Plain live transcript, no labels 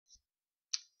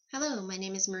Hello, my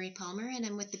name is Marie Palmer and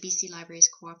I'm with the BC Libraries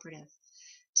Cooperative.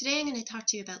 Today I'm going to talk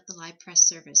to you about the LibPress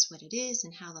service, what it is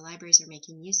and how the libraries are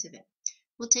making use of it.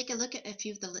 We'll take a look at a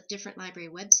few of the different library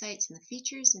websites and the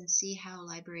features and see how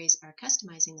libraries are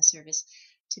customizing the service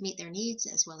to meet their needs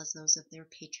as well as those of their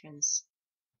patrons.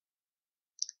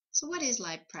 So what is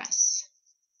LibPress?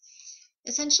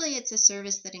 Essentially, it's a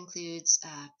service that includes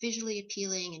a visually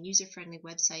appealing and user-friendly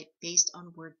website based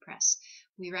on WordPress.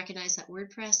 We recognize that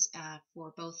WordPress,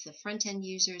 for both the front-end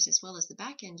users as well as the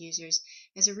back-end users,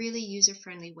 is a really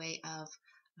user-friendly way of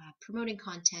promoting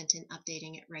content and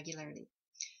updating it regularly.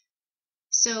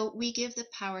 So we give the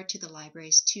power to the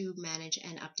libraries to manage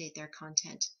and update their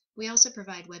content. We also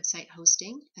provide website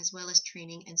hosting as well as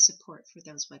training and support for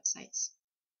those websites.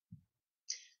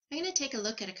 I'm going to take a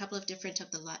look at a couple of different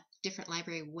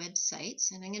library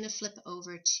websites, and I'm going to flip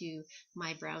over to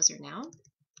my browser now.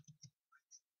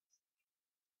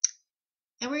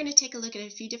 And we're going to take a look at a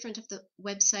few different of the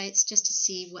websites just to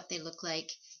see what they look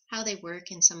like, how they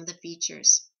work, and some of the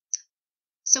features.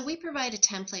 So we provide a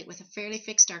template with a fairly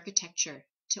fixed architecture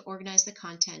to organize the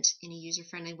content in a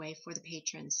user-friendly way for the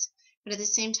patrons. But at the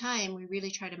same time, we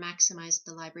really try to maximize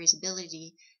the library's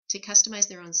ability to customize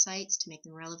their own sites to make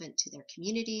them relevant to their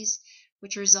communities,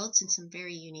 which results in some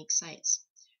very unique sites.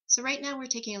 So right now we're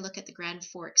taking a look at the Grand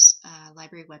Forks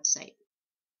library website.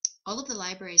 All of the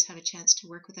libraries have a chance to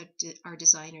work with our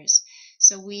designers.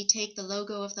 So we take the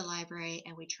logo of the library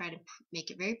and we try to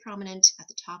make it very prominent at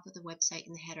the top of the website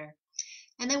in the header.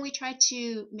 And then we try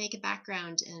to make a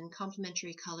background and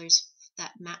complementary colors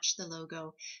that match the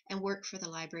logo and work for the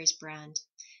library's brand.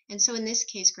 And so in this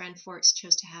case, Grand Forks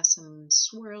chose to have some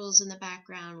swirls in the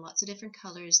background, lots of different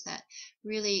colors that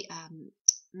really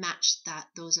match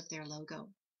those of their logo.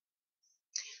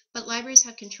 But libraries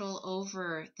have control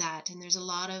over that, and there's a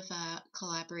lot of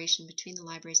collaboration between the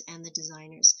libraries and the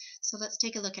designers. So let's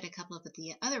take a look at a couple of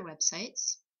the other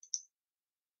websites.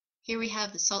 Here we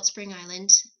have the Salt Spring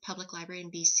Island Public Library in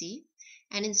BC,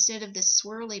 and instead of the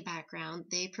swirly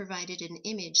background, they provided an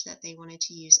image that they wanted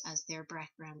to use as their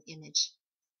background image.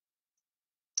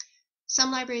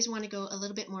 Some libraries want to go a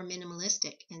little bit more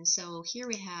minimalistic, and so here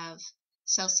we have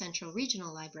South Central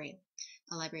Regional Library,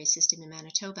 a library system in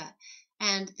Manitoba,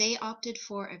 and they opted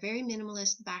for a very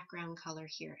minimalist background color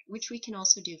here, which we can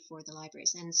also do for the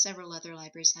libraries, and several other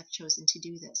libraries have chosen to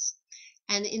do this.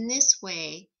 And in this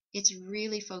way, it's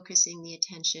really focusing the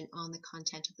attention on the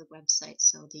content of the website.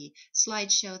 So the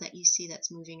slideshow that you see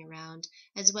that's moving around,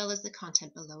 as well as the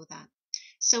content below that.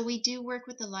 So we do work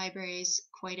with the libraries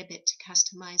quite a bit to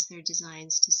customize their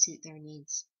designs to suit their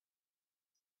needs.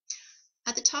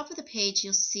 At the top of the page,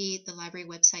 you'll see the library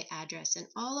website address, and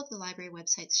all of the library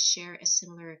websites share a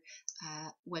similar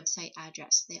website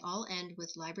address. They all end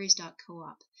with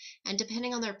libraries.coop, and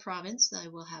depending on their province, they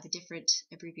will have a different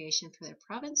abbreviation for their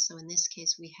province. So in this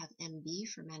case, we have MB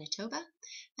for Manitoba,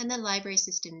 and then library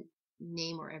system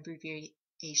name or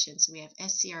abbreviation. So we have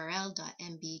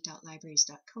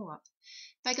scrl.mb.libraries.coop.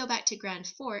 If I go back to Grand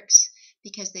Forks,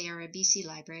 because they are a BC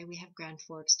library, we have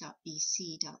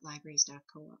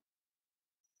grandforks.bc.libraries.coop.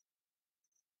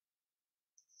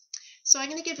 So I'm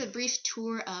going to give a brief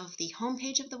tour of the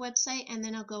homepage of the website, and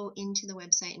then I'll go into the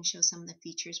website and show some of the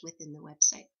features within the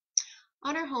website.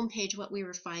 On our homepage, what we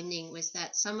were finding was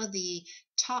that some of the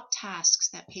top tasks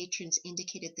that patrons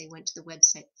indicated they went to the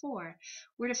website for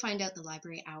were to find out the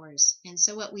library hours. And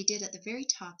so what we did at the very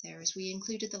top there is we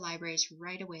included the libraries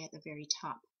right away at the very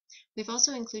top. We've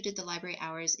also included the library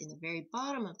hours in the very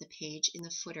bottom of the page in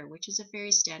the footer, which is a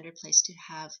very standard place to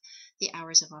have the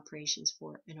hours of operations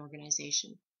for an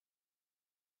organization.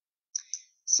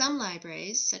 Some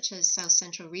libraries, such as South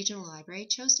Central Regional Library,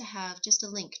 chose to have just a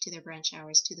link to their branch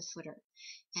hours to the footer.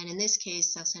 And in this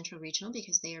case, South Central Regional,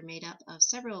 because they are made up of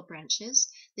several branches,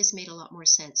 this made a lot more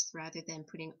sense rather than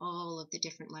putting all of the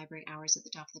different library hours at the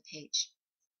top of the page.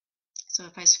 So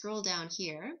if I scroll down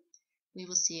here, we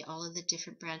will see all of the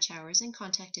different branch hours and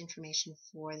contact information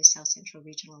for the South Central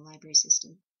Regional Library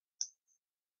System.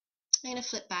 I'm going to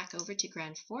flip back over to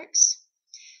Grand Forks.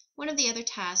 One of the other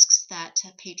tasks that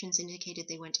patrons indicated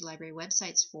they went to library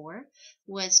websites for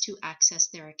was to access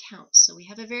their accounts. So we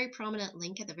have a very prominent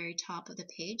link at the very top of the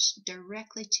page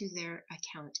directly to their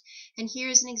account. And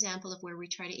here's an example of where we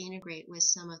try to integrate with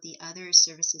some of the other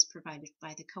services provided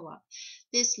by the co-op.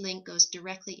 This link goes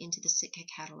directly into the Sitka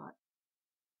catalog.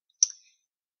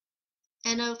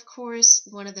 And of course,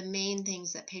 one of the main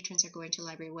things that patrons are going to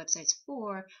library websites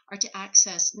for are to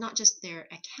access not just their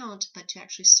account, but to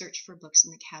actually search for books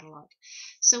in the catalog.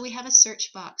 So we have a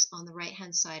search box on the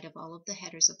right-hand side of all of the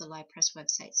headers of the LibPress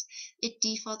websites. It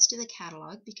defaults to the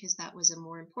catalog because that was a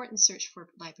more important search for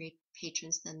library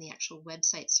patrons than the actual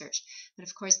website search. But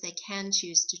of course, they can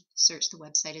choose to search the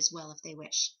website as well if they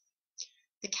wish.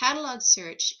 The catalog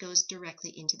search goes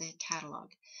directly into the catalog.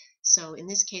 So in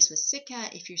this case with Sitka,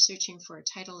 if you're searching for a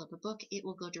title of a book, it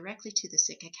will go directly to the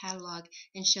Sitka catalog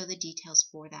and show the details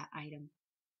for that item.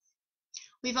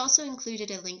 We've also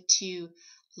included a link to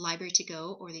Library to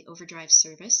Go or the Overdrive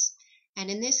service.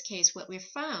 And in this case, what we've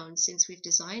found since we've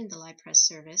designed the LibPress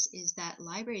service is that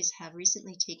libraries have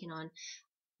recently taken on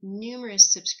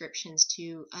numerous subscriptions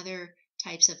to other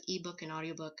types of ebook and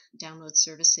audiobook download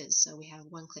services. So we have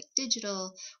One Click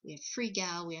Digital, we have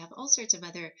FreeGal, we have all sorts of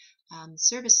other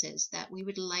services that we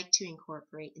would like to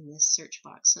incorporate in this search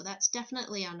box. So that's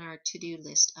definitely on our to-do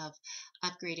list of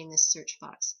upgrading this search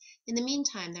box. In the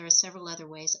meantime, there are several other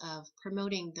ways of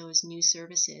promoting those new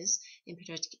services, in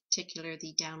particular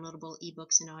the downloadable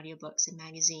ebooks and audiobooks and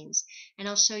magazines. And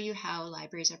I'll show you how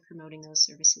libraries are promoting those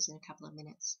services in a couple of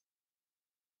minutes.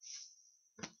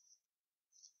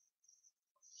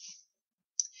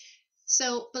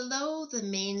 So below the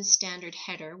main standard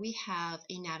header, we have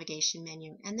a navigation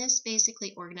menu, and this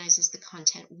basically organizes the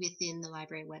content within the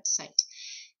library website.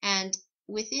 And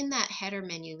within that header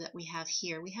menu that we have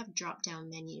here, we have drop-down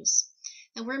menus.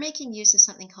 And we're making use of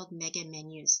something called mega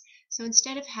menus. So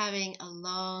instead of having a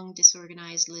long,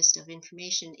 disorganized list of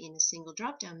information in a single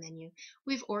drop-down menu,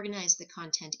 we've organized the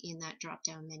content in that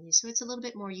drop-down menu. So it's a little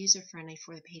bit more user-friendly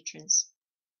for the patrons.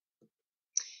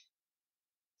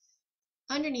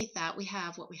 Underneath that, we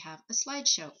have a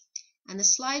slideshow. And the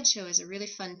slideshow is a really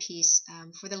fun piece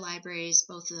for the libraries.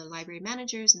 Both the library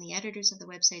managers and the editors of the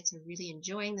websites are really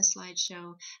enjoying the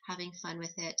slideshow, having fun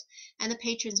with it. And the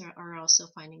patrons are also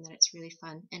finding that it's really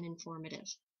fun and informative.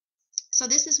 So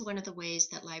this is one of the ways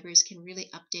that libraries can really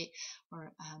update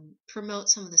or promote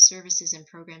some of the services and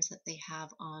programs that they have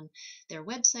on their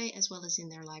website as well as in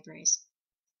their libraries.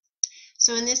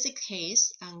 So in this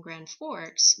case, on Grand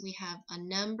Forks, we have a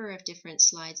number of different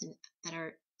slides that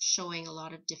are showing a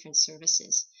lot of different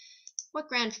services. What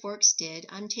Grand Forks did,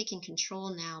 I'm taking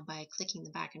control now by clicking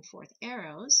the back and forth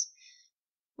arrows.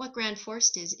 What Grand Forks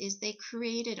did is they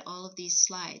created all of these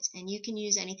slides, and you can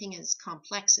use anything as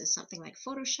complex as something like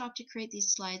Photoshop to create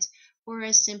these slides, or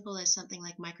as simple as something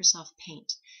like Microsoft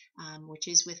Paint, which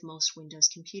is with most Windows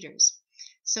computers.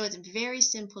 So it's very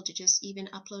simple to just even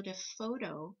upload a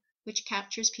photo which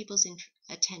captures people's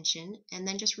attention and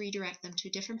then just redirect them to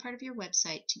a different part of your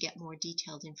website to get more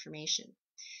detailed information.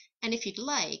 And if you'd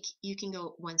like, you can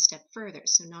go one step further.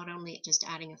 So not only just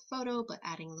adding a photo, but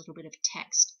adding a little bit of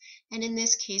text. And in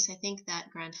this case, I think that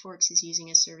Grand Forks is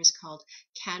using a service called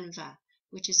Canva,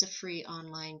 which is a free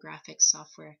online graphics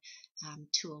software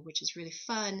tool, which is really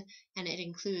fun. And it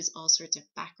includes all sorts of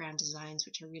background designs,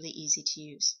 which are really easy to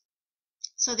use.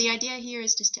 So the idea here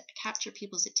is just to capture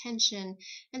people's attention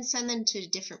and send them to a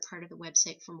different part of the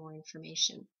website for more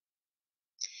information.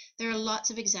 There are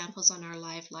lots of examples on our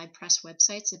LibPress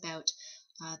websites about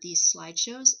these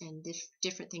slideshows and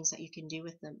different things that you can do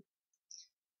with them.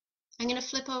 I'm going to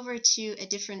flip over to a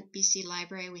different BC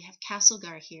library. We have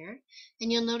Castlegar here,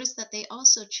 and you'll notice that they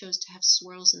also chose to have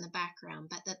swirls in the background,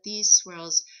 but that these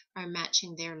swirls are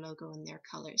matching their logo and their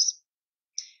colors.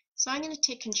 So I'm going to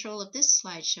take control of this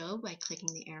slideshow by clicking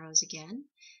the arrows again.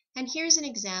 And here's an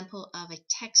example of a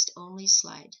text-only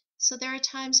slide. So there are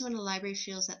times when a library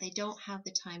feels that they don't have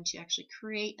the time to actually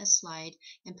create a slide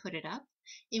and put it up,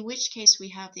 in which case we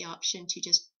have the option to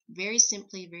just very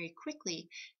simply, very quickly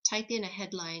type in a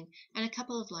headline and a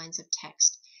couple of lines of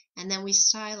text. And then we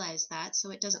stylize that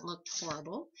so it doesn't look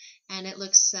horrible, and it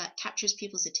captures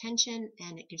people's attention,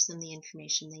 and it gives them the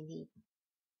information they need.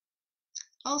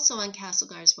 Also on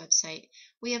Castlegar's website,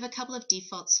 we have a couple of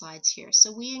default slides here.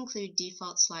 So we include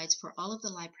default slides for all of the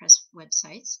LibPress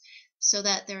websites so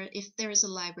that if there is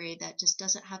a library that just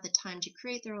doesn't have the time to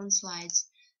create their own slides,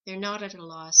 they're not at a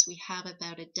loss. We have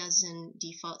about a dozen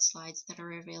default slides that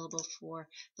are available for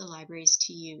the libraries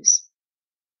to use.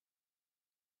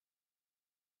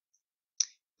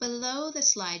 Below the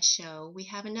slideshow, we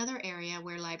have another area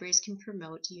where libraries can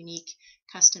promote unique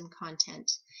custom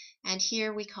content. And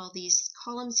here we call these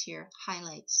columns here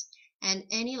highlights. And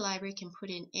any library can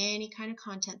put in any kind of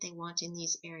content they want in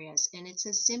these areas. And it's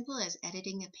as simple as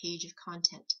editing a page of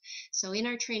content. So in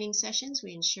our training sessions,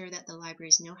 we ensure that the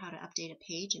libraries know how to update a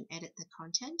page and edit the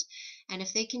content. And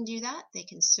if they can do that, they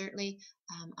can certainly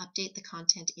update the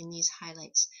content in these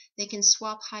highlights. They can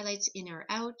swap highlights in or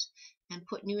out. and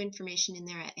put new information in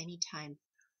there at any time.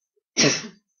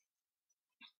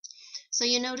 So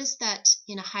you notice that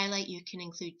in a highlight you can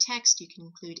include text, you can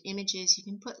include images, you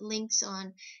can put links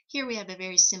on. Here we have a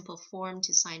very simple form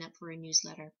to sign up for a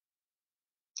newsletter.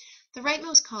 The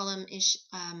rightmost column is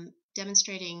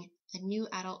demonstrating a new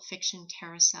adult fiction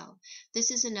carousel.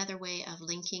 This is another way of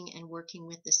linking and working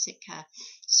with the Sitka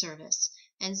service.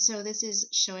 And so this is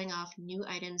showing off new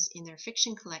items in their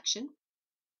fiction collection.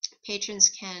 Patrons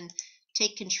can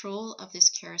take control of this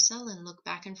carousel and look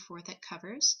back and forth at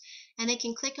covers, and they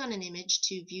can click on an image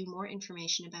to view more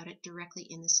information about it directly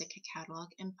in the Sitka catalog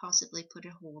and possibly put a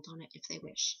hold on it if they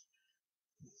wish.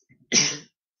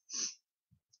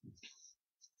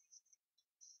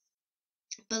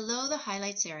 Below the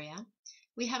highlights area,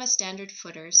 we have a standard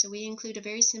footer, so we include a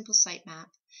very simple sitemap.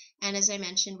 And as I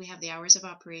mentioned, we have the hours of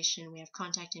operation, we have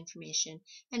contact information,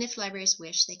 and if libraries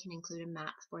wish, they can include a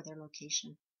map for their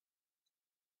location.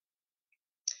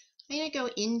 I'm going to go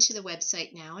into the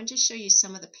website now and just show you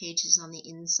some of the pages on the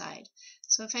inside.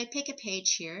 So if I pick a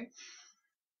page here,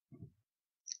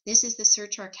 this is the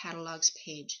Search Our Catalogs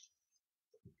page.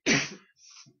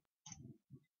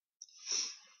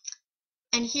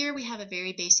 And here we have a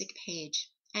very basic page.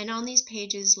 And on these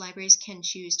pages, libraries can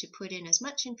choose to put in as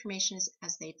much information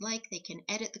as they'd like. They can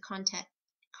edit the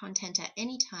content at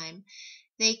any time.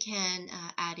 They can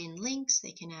add in links,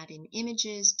 they can add in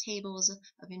images, tables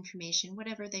of information,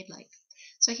 whatever they'd like.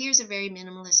 So here's a very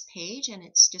minimalist page, and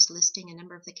it's just listing a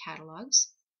number of the catalogs.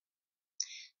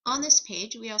 On this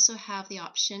page, we also have the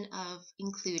option of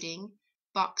including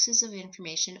boxes of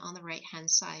information on the right-hand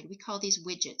side. We call these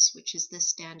widgets, which is the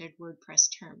standard WordPress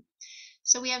term.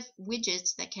 So we have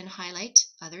widgets that can highlight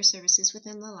other services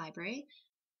within the library.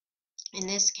 In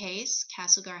this case,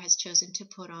 Castlegar has chosen to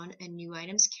put on a new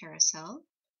items carousel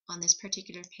on this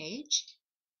particular page.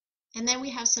 And then we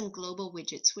have some global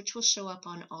widgets, which will show up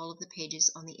on all of the pages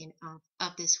on the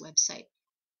of this website.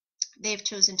 They've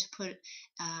chosen to put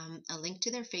a link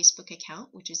to their Facebook account,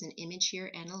 which is an image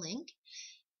here and a link.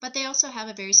 But they also have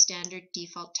a very standard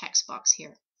default text box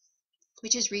here,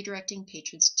 which is redirecting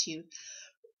patrons to,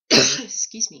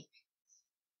 excuse me,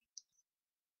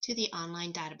 to the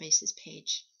online databases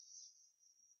page.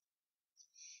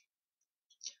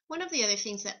 One of the other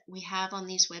things that we have on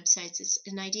these websites is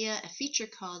a feature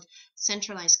called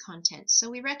centralized content. So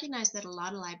we recognize that a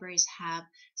lot of libraries have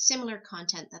similar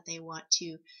content that they want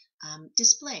to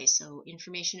display. So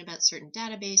information about certain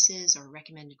databases or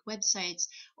recommended websites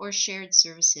or shared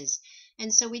services.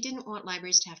 And so we didn't want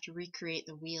libraries to have to recreate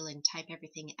the wheel and type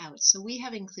everything out. So we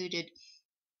have included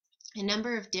a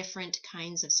number of different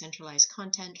kinds of centralized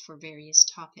content for various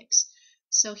topics.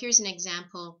 So here's an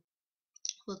example.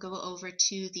 We'll go over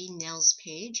to the NELS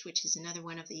page, which is another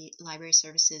one of the library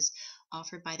services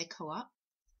offered by the co-op.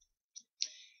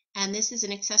 And this is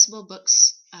an accessible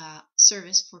books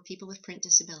service for people with print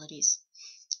disabilities.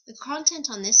 The content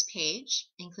on this page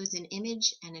includes an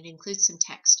image and it includes some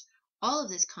text. All of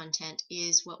this content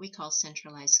is what we call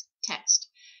centralized text.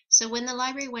 So when the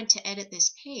library went to edit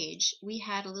this page, we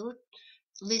had a little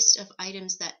list of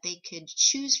items that they could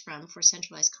choose from for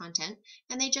centralized content,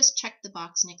 and they just checked the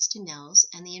box next to NELS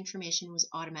and the information was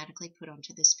automatically put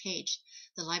onto this page.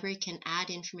 The library can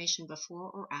add information before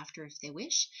or after if they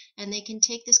wish, and they can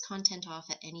take this content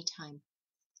off at any time.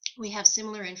 We have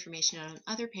similar information on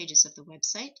other pages of the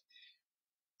website.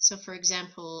 So for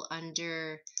example,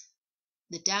 under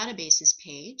the databases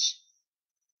page,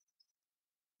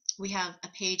 we have a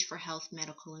page for health,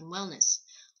 medical, and wellness.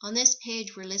 On this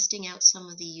page, we're listing out some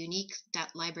of the unique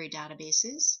library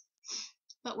databases,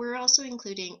 but we're also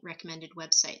including recommended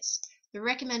websites. The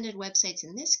recommended websites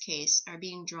in this case are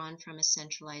being drawn from a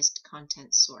centralized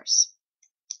content source.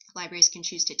 Libraries can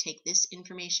choose to take this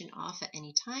information off at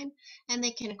any time, and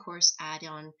they can, of course, add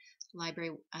on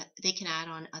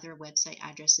other website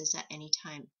addresses at any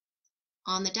time.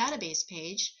 On the database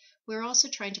page, we're also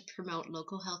trying to promote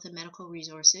local health and medical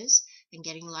resources and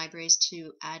getting libraries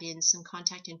to add in some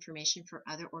contact information for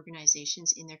other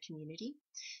organizations in their community,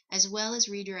 as well as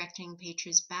redirecting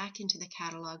patrons back into the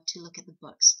catalog to look at the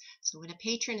books. So when a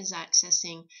patron is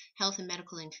accessing health and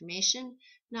medical information,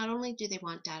 not only do they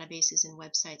want databases and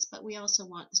websites, but we also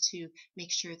want to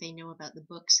make sure they know about the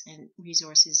books and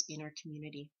resources in our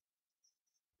community.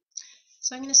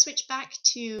 So I'm going to switch back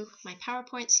to my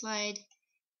PowerPoint slide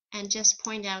and just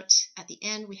point out at the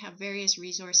end we have various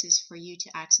resources for you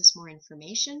to access more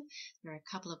information. There are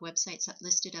a couple of websites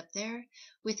listed up there.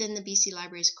 Within the BC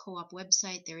Libraries Co-op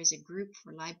website, there is a group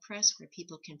for LibPress where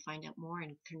people can find out more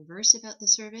and converse about the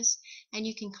service, and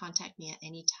you can contact me at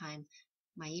any time.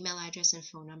 My email address and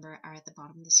phone number are at the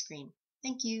bottom of the screen.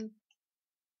 Thank you.